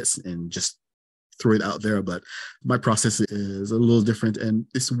the edits and just throw it out there. But my process is a little different, and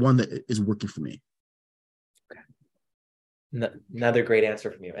it's one that is working for me. Another great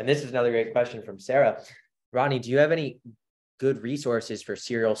answer from you. And this is another great question from Sarah. Rodney, do you have any good resources for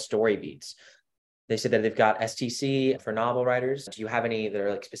serial story beats? They said that they've got STC for novel writers. Do you have any that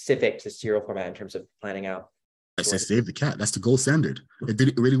are like specific to serial format in terms of planning out? I say Save the Cat. That's the gold standard.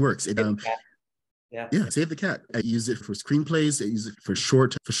 It really works. Yeah, Save the Cat. I use it for screenplays. I use it for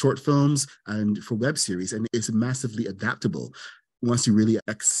short films and for web series, and it's massively adaptable. Once you really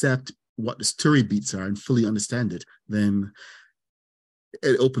accept what the story beats are and fully understand it, then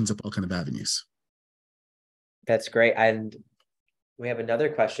it opens up all kind of avenues. That's great. And we have another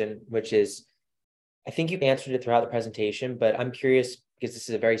question, which is, I think you've answered it throughout the presentation, but I'm curious because this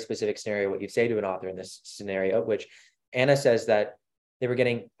is a very specific scenario, what you'd say to an author in this scenario, which Anna says that they were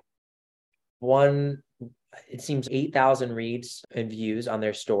getting it seems 8,000 reads and views on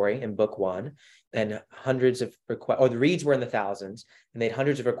their story in book one, and hundreds of requests, or the reads were in the thousands, and they had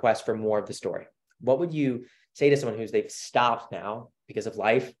hundreds of requests for more of the story. What would you say to someone they've stopped now because of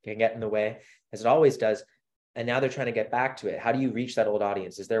life can get in the way, as it always does, and now they're trying to get back to it? How do you reach that old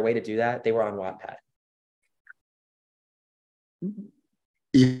audience? Is there a way to do that? They were on Wattpad.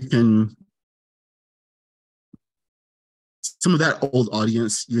 You can, some of that old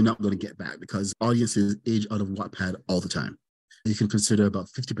audience, you're not going to get back because audiences age out of Wattpad all the time. You can consider about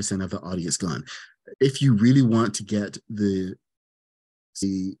 50% of the audience gone. If you really want to get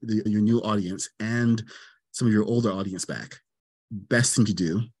your new audience and some of your older audience back, best thing to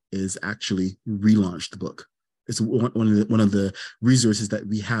do is actually relaunch the book. It's one of the resources that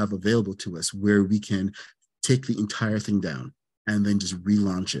we have available to us where we can take the entire thing down and then just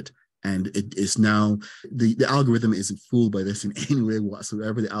relaunch it. And it is now, the algorithm isn't fooled by this in any way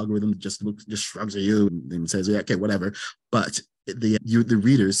whatsoever. The algorithm just shrugs at you and says, yeah, okay, whatever. But the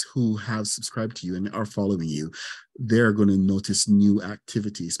readers who have subscribed to you and are following you, they're going to notice new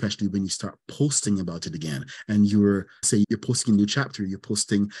activity, especially when you start posting about it again. And you're posting a new chapter, you're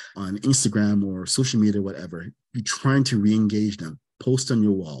posting on Instagram or social media, whatever. You're trying to re-engage them, post on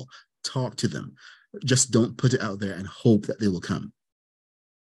your wall, talk to them. Just don't put it out there and hope that they will come.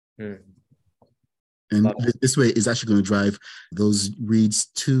 And this way is actually going to drive those reads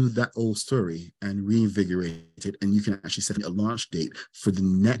to that old story and reinvigorate it. And you can actually set a launch date for the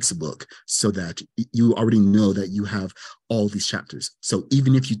next book so that you already know that you have all these chapters. So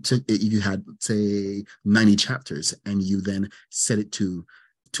even if you had, say, 90 chapters and you then set it to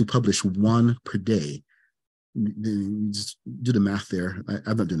publish one per day, you just do the math there.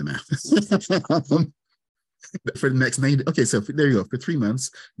 I'm not doing the math. For the next 90, okay, so there you go. For 3 months,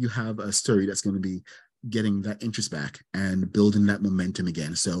 you have a story that's going to be getting that interest back and building that momentum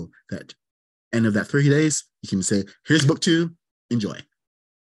again. So that end of that 30 days, you can say, here's book 2, enjoy.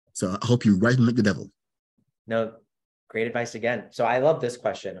 So I hope you write like the devil. No, great advice again. So I love this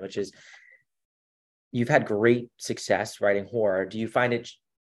question, which is, you've had great success writing horror. Do you find it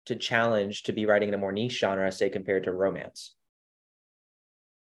to challenge to be writing in a more niche genre, say, compared to romance?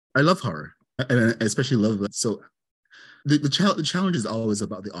 I love horror. And I especially love it. So the challenge is always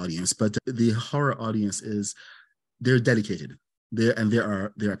about the audience, but the horror audience they're dedicated. They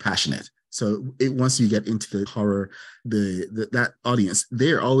are passionate. So once you get into the horror, that audience,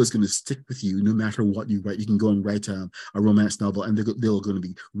 they're always going to stick with you no matter what you write. You can go and write a romance novel, and they're going to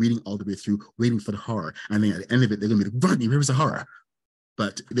be reading all the way through, waiting for the horror, and then at the end of it, they're going to be like, Rodney, where was the horror?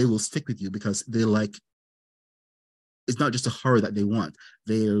 But they will stick with you because they like. It's not just a horror that they want.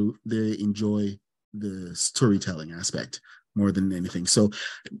 They enjoy the storytelling aspect more than anything. So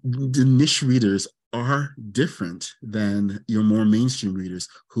the niche readers are different than your more mainstream readers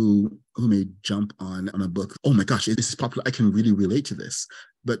who may jump on a book. Oh my gosh, this is popular. I can really relate to this.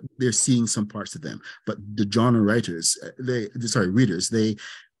 But they're seeing some parts of them. But the genre readers,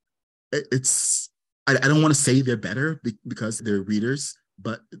 I don't want to say they're better because they're readers,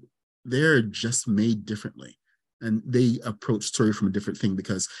 but they're just made differently. And they approach story from a different thing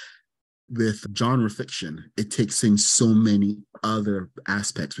because with genre fiction, it takes in so many other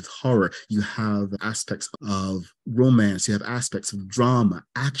aspects. With horror, you have aspects of romance, you have aspects of drama,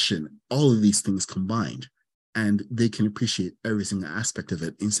 action, all of these things combined. and they can appreciate every single aspect of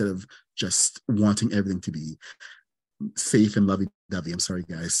it instead of just wanting everything to be safe and lovey-dovey. I'm sorry,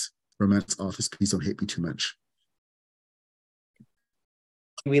 guys. Romance authors, please don't hate me too much.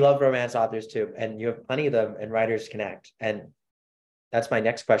 We love romance authors too, and you have plenty of them in Writers Connect. And that's my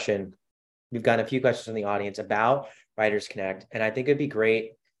next question. We've gotten a few questions from the audience about Writers Connect, and I think it'd be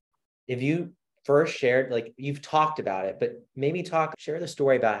great if you first shared, like you've talked about it, but maybe share the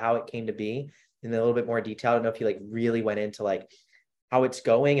story about how it came to be in a little bit more detail. I don't know if you like really went into like how it's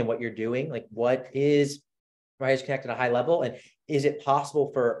going and what you're doing. Like, what is Writers Connect at a high level, and is it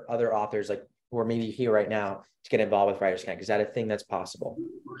possible for other authors like who are maybe here right now to get involved with Writers Connect? Is that a thing that's possible?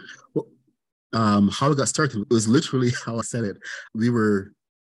 Well, how it got started, it was literally how I said it.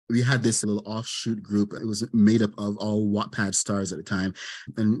 We had this little offshoot group. It was made up of all Wattpad stars at the time,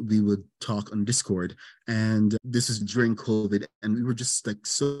 and we would talk on Discord. And this is during COVID, and we were just like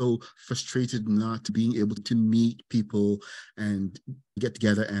so frustrated not being able to meet people and get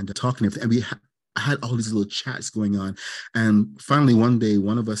together and talk and everything. And we had all these little chats going on. And finally, one day,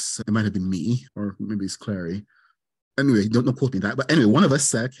 one of us, it might have been me, or maybe it's Clary. Anyway, don't quote me that. But anyway, one of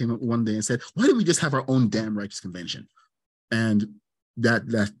us came up one day and said, why don't we just have our own damn writers convention? And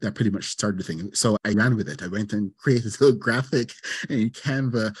that pretty much started the thing. So I ran with it. I went and created a little graphic in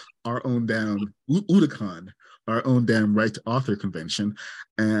Canva, our own damn Udacon, our own damn right author convention.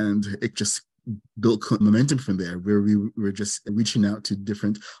 And it just built momentum from there, where we were just reaching out to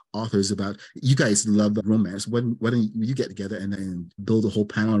different authors about, you guys love romance. Why don't you get together and build a whole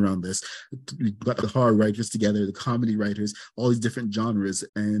panel around this? We got the horror writers together, the comedy writers, all these different genres,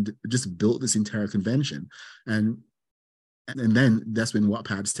 and just built this entire convention. And then that's when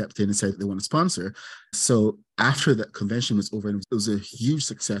Wattpad stepped in and said they want to sponsor. So after that convention was over, and it was a huge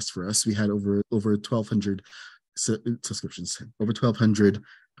success for us. We had over 1,200 subscriptions, over 1,200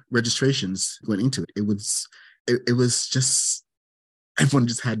 registrations went into it. It was just, everyone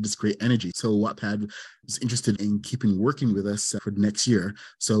just had this great energy. So Wattpad was interested in keeping working with us for next year.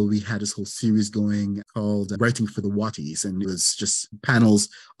 So we had this whole series going called Writing for the Watties. And it was just panels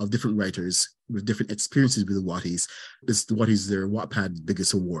of different writers with different experiences with the Watties. The Watties, their Wattpad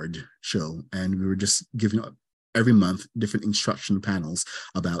biggest award show. And we were just giving every month different instruction panels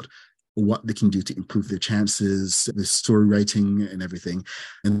about what they can do to improve their chances, the story writing and everything.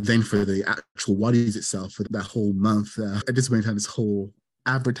 And then for the actual Watties itself, for that whole month, I just went on this whole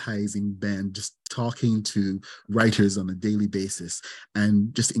advertising band, just talking to writers on a daily basis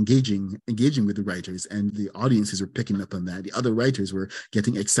and just engaging with the writers. And the audiences were picking up on that. The other writers were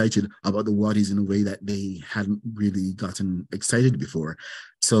getting excited about the Watties in a way that they hadn't really gotten excited before.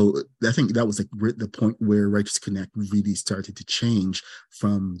 So I think that was like the point where Writers Connect really started to change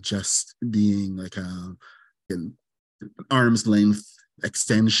from just being like an arm's length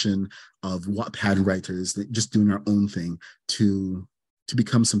extension of Wattpad writers, just doing our own thing, to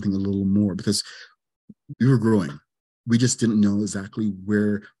become something a little more, because we were growing. We just didn't know exactly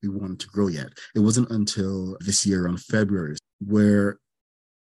where we wanted to grow yet. It wasn't until this year on February where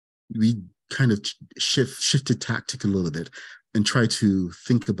we kind of shifted tactic a little bit and try to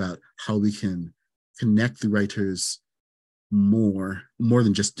think about how we can connect the writers more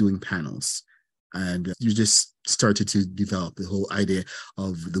than just doing panels. And you just started to develop the whole idea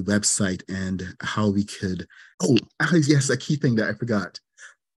of the website and how we could, yes, a key thing that I forgot.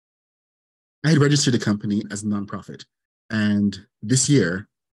 I had registered a company as a nonprofit. And this year,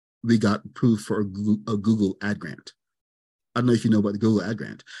 we got approved for a Google ad grant. I don't know if you know about the Google ad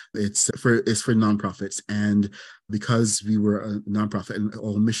grant. It's for nonprofits. And because we were a nonprofit and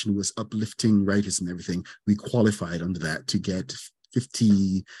our mission was uplifting writers and everything, we qualified under that to get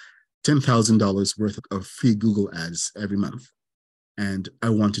 $10,000 worth of free Google ads every month. And I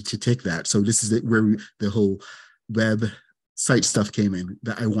wanted to take that. So this is where the whole web site stuff came in,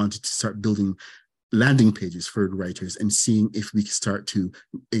 that I wanted to start building landing pages for writers and seeing if we could start to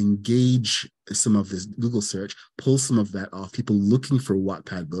engage some of this Google search, pull some of that off people looking for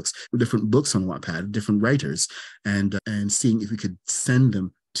Wattpad books, different books on Wattpad, different writers, and seeing if we could send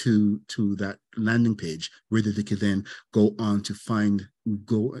them to that landing page where they could then go on to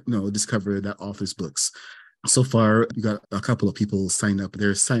discover that author's books. So far, we got a couple of people sign up.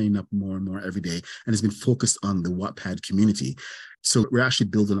 They're signing up more and more every day, and it's been focused on the Wattpad community. So we're actually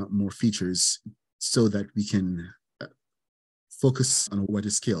building up more features so that we can focus on what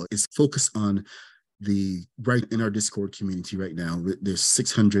is skill. It's focused on right in our Discord community right now. There's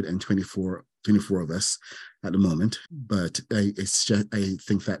 624 of us at the moment, but I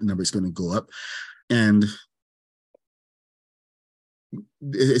think that number is going to go up. And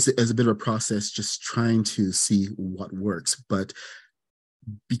it's a bit of a process, just trying to see what works, but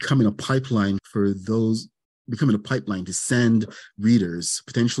becoming a pipeline for those becoming a pipeline to send readers,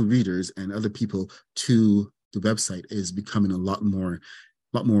 potential readers, and other people to the website is becoming a lot more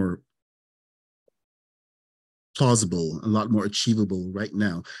plausible, a lot more achievable right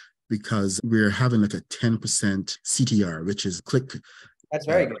now, because we're having like a 10% CTR, which is click. That's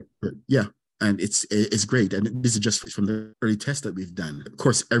very good. Yeah. And it's great. And this is just from the early tests that we've done. Of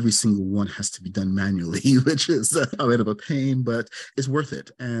course, every single one has to be done manually, which is a bit of a pain, but it's worth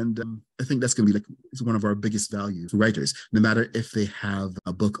it. And I think that's going to be like it's one of our biggest values for writers. No matter if they have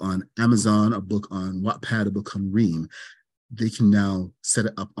a book on Amazon, a book on Wattpad, a book on Ream, they can now set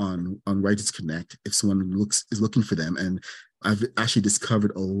it up on Writers Connect if someone is looking for them. And I've actually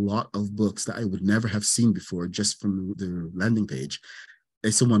discovered a lot of books that I would never have seen before just from the landing page.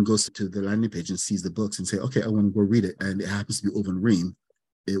 If someone goes to the landing page and sees the books and say, okay, I want to go read it, and it happens to be over on Ream,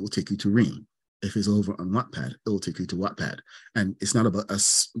 it will take you to Ream. If it's over on Wattpad, it will take you to Wattpad. And it's not about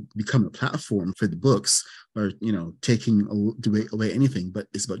us becoming a platform for the books or, taking away anything, but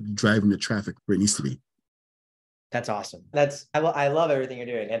it's about driving the traffic where it needs to be. That's awesome. I love everything you're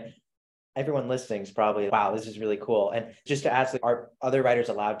doing. And everyone listening is probably, wow, this is really cool. And just to ask, are other writers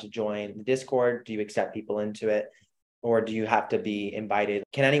allowed to join the Discord? Do you accept people into it? Or do you have to be invited?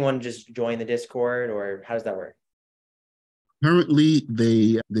 Can anyone just join the Discord, or how does that work? Currently,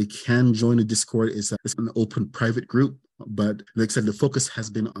 they can join the Discord. It's an open private group, but like I said, the focus has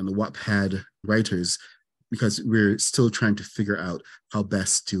been on the Wattpad writers because we're still trying to figure out how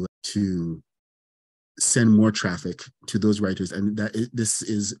best to send more traffic to those writers, and this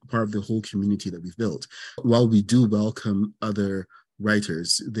is part of the whole community that we've built. While we do welcome other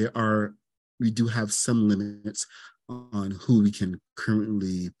writers, we do have some limits on who we can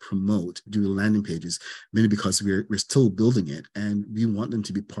currently promote due to landing pages, mainly because we're still building it and we want them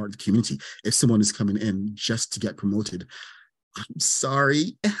to be part of the community. If someone is coming in just to get promoted, I'm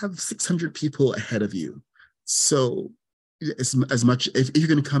sorry, I have 600 people ahead of you. So as much, if you're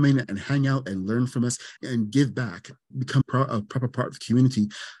going to come in and hang out and learn from us and give back, become a proper part of the community,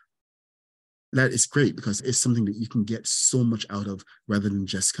 that is great because it's something that you can get so much out of rather than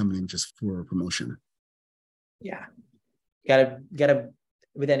just coming in just for a promotion. Yeah. Gotta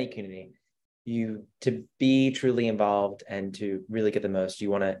with any community, to be truly involved and to really get the most,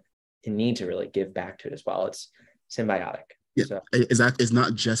 you need to really give back to it as well. It's symbiotic. Yeah, so. Exactly. It's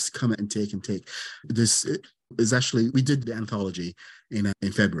not just come and take. This is actually, we did the anthology in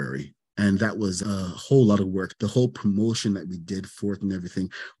February, and that was a whole lot of work. The whole promotion that we did for it and everything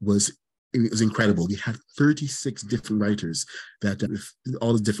was incredible. We had 36 different writers that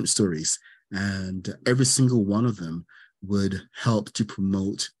all the different stories, and every single one of them would help to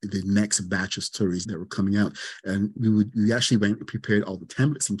promote the next batch of stories that were coming out. And we actually went and prepared all the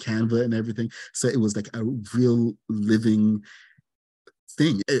templates in Canva and everything. So it was like a real living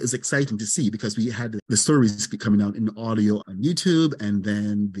thing. It was exciting to see because we had the stories coming out in audio on YouTube, and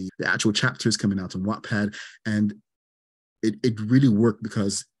then the actual chapters coming out on Wattpad. And it really worked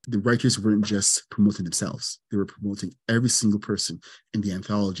because the writers weren't just promoting themselves. They were promoting every single person in the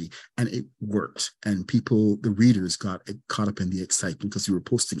anthology, and it worked. And the readers got caught up in the excitement because we were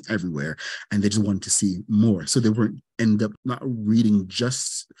posting everywhere and they just wanted to see more. So they end up not reading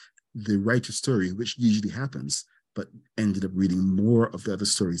just the writer's story, which usually happens, but ended up reading more of the other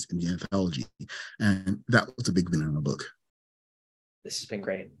stories in the anthology. And that was a big winner in the book. This has been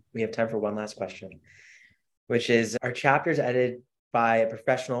great. We have time for one last question, which is, are chapters edited by a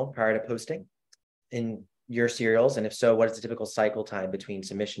professional prior to posting in your serials? And if so, what is the typical cycle time between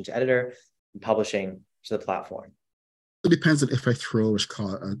submission to editor and publishing to the platform? It depends on if I throw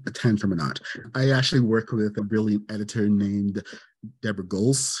a tantrum or not. I actually work with a brilliant editor named Deborah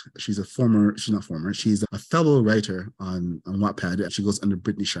Goals. She's a fellow writer on Wattpad. She goes under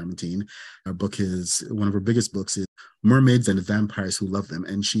Brittany Charmentine. One of her biggest books is Mermaids and the Vampires Who Love Them.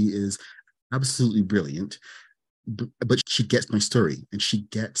 And she is absolutely brilliant. But she gets my story, and she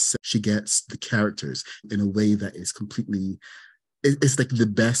gets the characters in a way that is completely, it's like the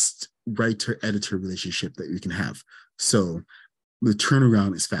best writer-editor relationship that you can have. So the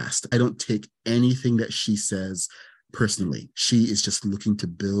turnaround is fast. I don't take anything that she says personally. She is just looking to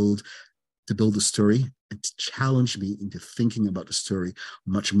build a story and to challenge me into thinking about the story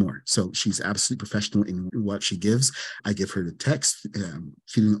much more. So she's absolutely professional in what she gives. I give her the text,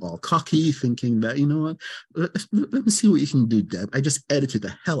 feeling all cocky, thinking that, you know what, let me see what you can do, Deb. I just edited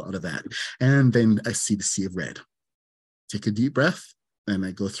the hell out of that. And then I see the sea of red. Take a deep breath, and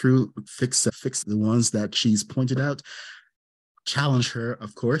I go through, fix the ones that she's pointed out. Challenge her,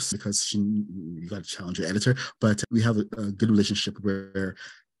 of course, because you got to challenge your editor. But we have a good relationship where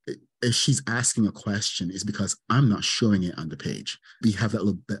if she's asking a question, is because I'm not showing it on the page. We have that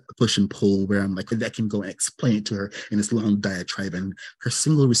little push and pull where I'm like, that can go and explain it to her in this long diatribe. And her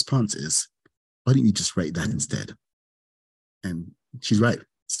single response is, why don't you just write that instead? And she's right.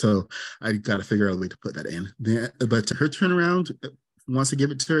 So I got to figure out a way to put that in. But her turnaround, once I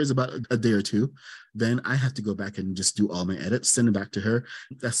give it to her, is about a day or two. Then I have to go back and just do all my edits, send it back to her.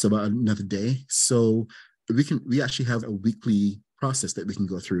 That's about another day. So we actually have a weekly process that we can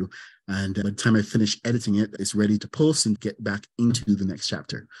go through. And by the time I finish editing it, it's ready to post and get back into the next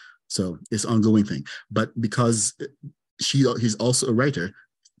chapter. So it's an ongoing thing. But because he's also a writer,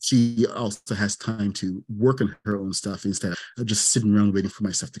 she also has time to work on her own stuff instead of just sitting around waiting for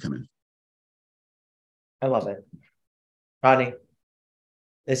my stuff to come in. I love it. Rodney,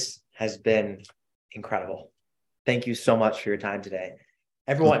 this has been incredible. Thank you so much for your time today.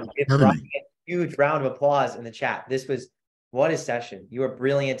 Everyone, give Rodney a huge round of applause in the chat. What a session. You are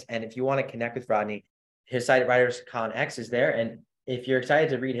brilliant. And if you want to connect with Rodney, his site at WritersCon X is there. And if you're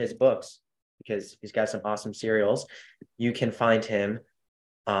excited to read his books, because he's got some awesome serials, you can find him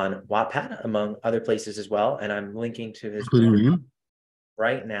on Wattpad, among other places as well. And I'm linking to his book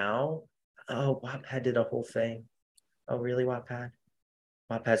right now. Oh, Wattpad did a whole thing. Oh, really, Wattpad?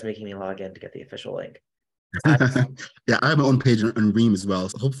 Wattpad's making me log in to get the official link. Yeah, I have my own page on Ream as well.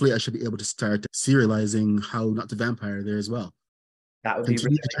 So hopefully I should be able to start serializing How Not to Vampire there as well. That would be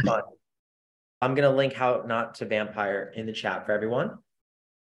really fun. I'm going to link How Not to Vampire in the chat for everyone.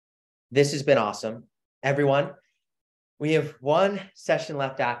 This has been awesome. Everyone, we have one session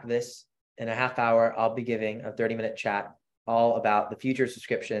left after this. In a half hour, I'll be giving a 30-minute chat all about the future of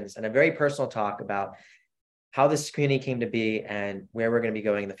subscriptions and a very personal talk about how this community came to be and where we're going to be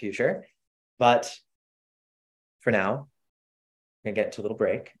going in the future. But for now, I'm going to get to a little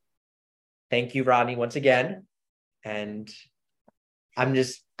break. Thank you, Rodney, once again. And I'm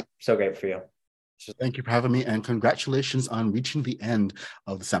just so grateful for you. Thank you for having me, and congratulations on reaching the end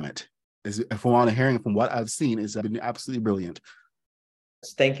of the summit. From what I'm hearing, from what I've seen, it's been absolutely brilliant.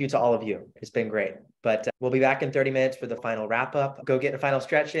 Thank you to all of you. It's been great. But we'll be back in 30 minutes for the final wrap up. Go get a final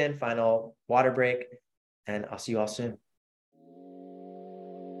stretch in, final water break, and I'll see you all soon.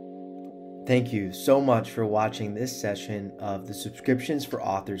 Thank you so much for watching this session of the Subscriptions for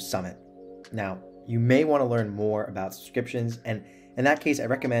Authors Summit. Now, you may want to learn more about subscriptions, and in that case, I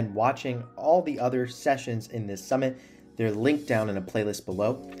recommend watching all the other sessions in this summit. They're linked down in a playlist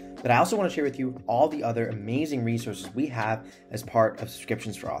below. But I also want to share with you all the other amazing resources we have as part of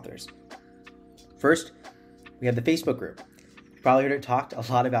Subscriptions for Authors. First, we have the Facebook group. You probably heard it talked a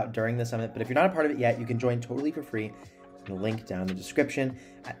lot about during the summit, but if you're not a part of it yet, you can join totally for free. The link down in the description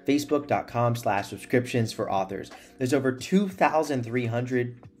at facebook.com/subscriptions-for-authors. There's over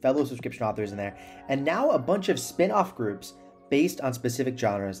 2,300 fellow subscription authors in there, and now a bunch of spin-off groups based on specific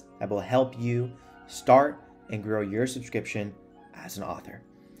genres that will help you start and grow your subscription as an author.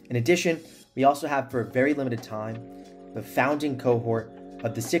 In addition, we also have, for a very limited time, the founding cohort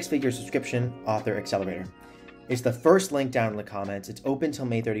of the 6-Figure Subscription Author Accelerator. It's the first link down in the comments. It's open till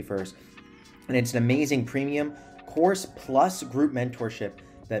May 31st, and it's an amazing premium course plus group mentorship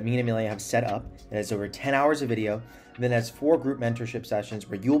that me and Amelia have set up. It has over 10 hours of video, and then has 4 group mentorship sessions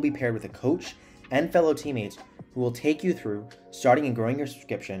where you will be paired with a coach and fellow teammates who will take you through starting and growing your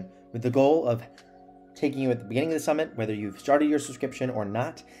subscription with the goal of taking you at the beginning of the summit, whether you've started your subscription or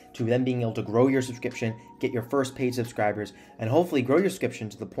not, to then being able to grow your subscription, get your first paid subscribers, and hopefully grow your subscription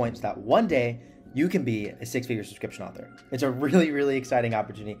to the point that one day you can be a 6-figure subscription author. It's a really, really exciting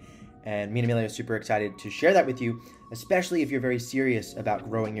opportunity. And me and Amelia are super excited to share that with you, especially if you're very serious about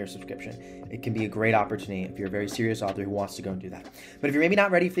growing your subscription. It can be a great opportunity if you're a very serious author who wants to go and do that. But if you're maybe not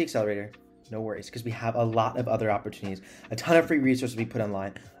ready for the accelerator, no worries, because we have a lot of other opportunities, a ton of free resources we put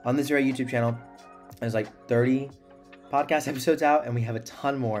online. On this very YouTube channel, there's like 30 podcast episodes out, and we have a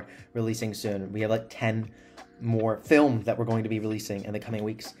ton more releasing soon. We have like 10 more films that we're going to be releasing in the coming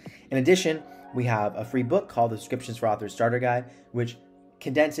weeks. In addition, we have a free book called the Subscriptions for Authors Starter Guide, which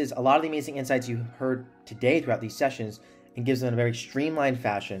condenses a lot of the amazing insights you heard today throughout these sessions and gives them in a very streamlined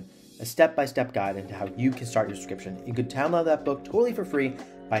fashion, a step-by-step guide into how you can start your subscription. You could download that book totally for free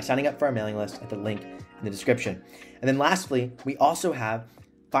by signing up for our mailing list at the link in the description. And then lastly, we also have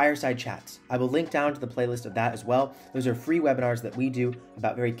Fireside Chats. I will link down to the playlist of that as well. Those are free webinars that we do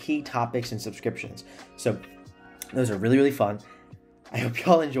about very key topics in subscriptions. So those are really, really fun. I hope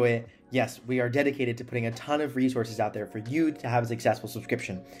you all enjoy it. Yes, we are dedicated to putting a ton of resources out there for you to have a successful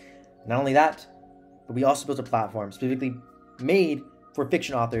subscription. Not only that, but we also built a platform specifically made for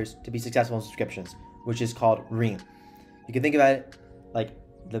fiction authors to be successful in subscriptions, which is called Ream. You can think about it like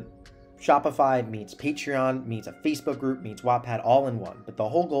the Shopify meets Patreon, meets a Facebook group, meets Wattpad all in one. But the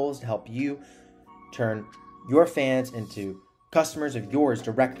whole goal is to help you turn your fans into customers of yours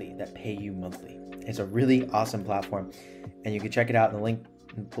directly that pay you monthly. It's a really awesome platform, and you can check it out in the link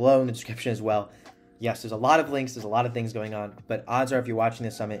below in the description as well. Yes, there's a lot of links, there's a lot of things going on, but odds are if you're watching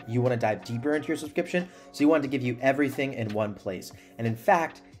this summit, you want to dive deeper into your subscription, so you want to give you everything in one place. And in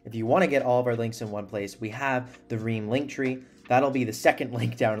fact, if you want to get all of our links in one place, we have the Ream link tree. That'll be the second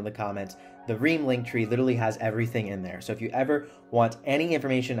link down in the comments. The Ream link tree literally has everything in there. So if you ever want any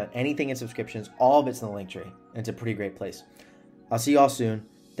information on anything in subscriptions, all of it's in the link tree. And it's a pretty great place. I'll see you all soon.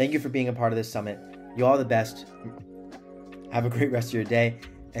 Thank you for being a part of this summit. You all are the best. Have a great rest of your day.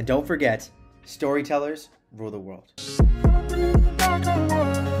 And don't forget, storytellers rule the world.